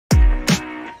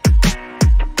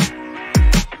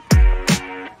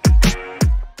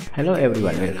Hello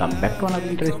everyone, welcome back to another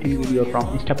interesting video from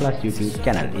InstaPlus YouTube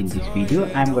channel. In this video,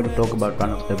 I am going to talk about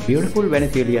one of the beautiful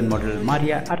Venezuelan model,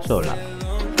 Maria Arzola.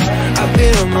 I've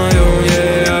been on my own,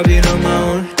 yeah, I've been on my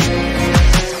own.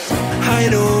 I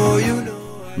know you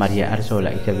know. Maria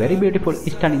Arzola is a very beautiful,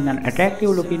 stunning and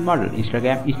attractive looking model,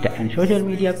 Instagram, Insta and social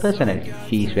media personality.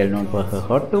 She is well known for her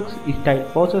hot looks, style,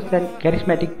 poses and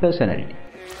charismatic personality.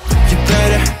 You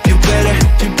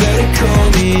better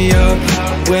call me up.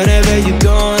 Whenever you're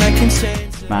gone, I can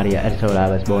change. Maria Arzola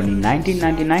was born in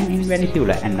 1999 in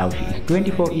Venezuela and now she is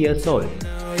 24 years old. Yeah,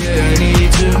 I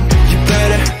need you. You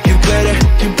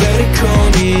better call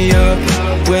me up.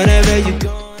 Whenever you're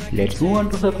gone. Let's move on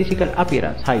to her physical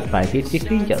appearance. Height 5 feet 6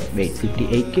 inches, weight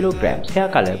 58 kilograms, hair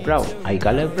color brown, eye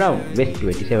color brown, waist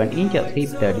 27 inches, hip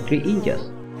 33 inches.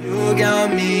 You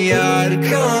got me out of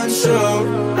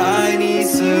control. I need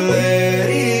to let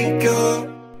it go.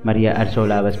 Maria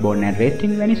Arzola was born and raised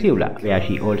in Venezuela, where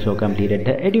she also completed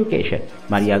her education.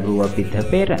 Maria grew up with her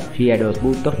parents. She adores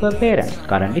both of her parents.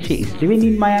 Currently, she is living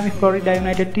in Miami, Florida,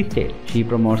 United States. She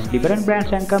promotes different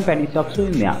brands and companies of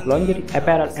swimwear, lingerie,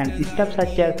 apparel, and stuff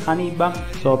such as Honey Bun,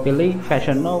 Soapline,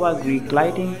 Fashion Nova, Greek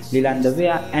Lighting,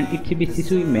 Lilanderwear, and Itsy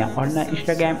Swimwear on her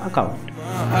Instagram account.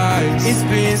 It's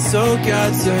been so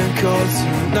goddamn cold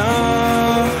tonight.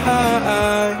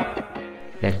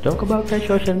 Let's talk about her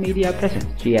social media presence.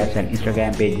 She has an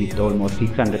Instagram page with almost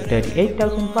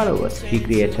 638,000 followers. She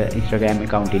created her Instagram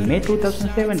account in May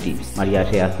 2017. Maria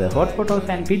shares her hot photos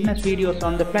and fitness videos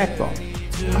on the platform.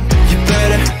 You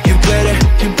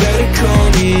better call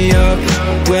me up.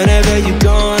 Whenever you're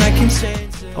gone, I can change.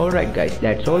 Alright guys,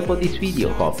 that's all for this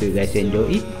video. Hope you guys enjoy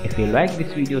it. If you like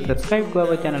this video, subscribe to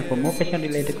our channel for more fashion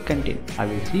related content. I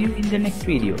will see you in the next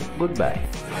video. Goodbye.